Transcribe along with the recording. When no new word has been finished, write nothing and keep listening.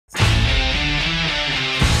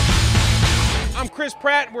Chris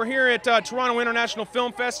Pratt. We're here at Toronto International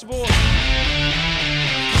Film Festival.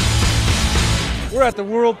 We're at the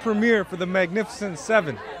world premiere for the Magnificent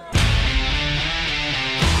 7.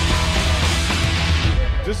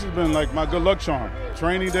 This has been like my good luck charm.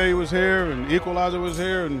 Training Day was here and Equalizer was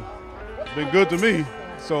here, and it's been good to me,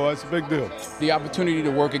 so it's a big deal. The opportunity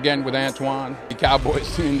to work again with Antoine, the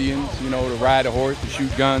Cowboys and Indians, you know, to ride a horse, to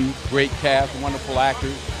shoot guns, great cast, wonderful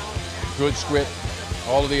actors, good script,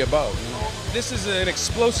 all of the above. You know? This is an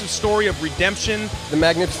explosive story of redemption. The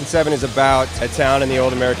Magnificent 7 is about a town in the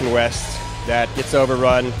old American West that gets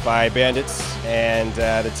overrun by bandits, and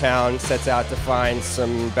the town sets out to find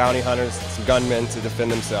some bounty hunters, some gunmen to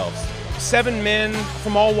defend themselves. 7 men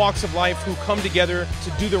from all walks of life who come together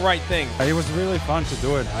to do the right thing. It was really fun to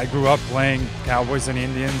do it. I grew up playing Cowboys and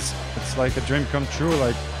Indians. It's like a dream come true,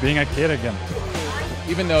 like being a kid again.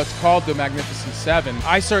 Even though it's called the Magnificent 7,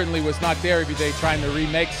 I certainly was not there every day trying to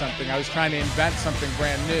remake something. I was trying to invent something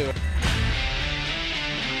brand new.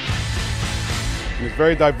 It's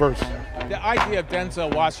very diverse. The idea of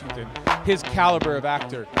Denzel Washington, his caliber of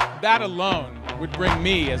actor, that alone would bring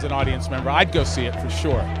me as an audience member. I'd go see it for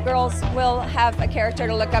sure. Girls will have a character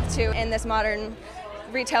to look up to in this modern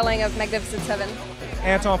retelling of Magnificent 7.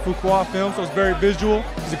 Antoine Fuqua film, so it's very visual.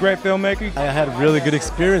 He's a great filmmaker. I had a really good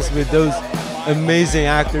experience with those amazing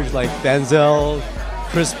actors like Denzel,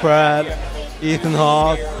 Chris Pratt, Ethan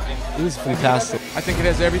Hawke. It was fantastic. I think it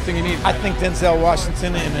has everything you need. I think Denzel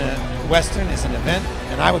Washington in a Western is an event,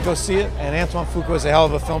 and I would go see it. And Antoine Fuqua is a hell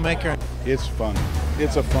of a filmmaker. It's fun.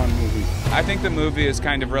 It's a fun movie. I think the movie is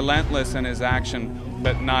kind of relentless in its action,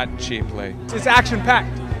 but not cheaply. It's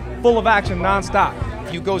action-packed, full of action, non-stop.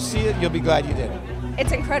 If you go see it, you'll be glad you did.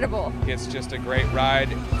 It's incredible. It's just a great ride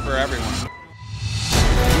for everyone.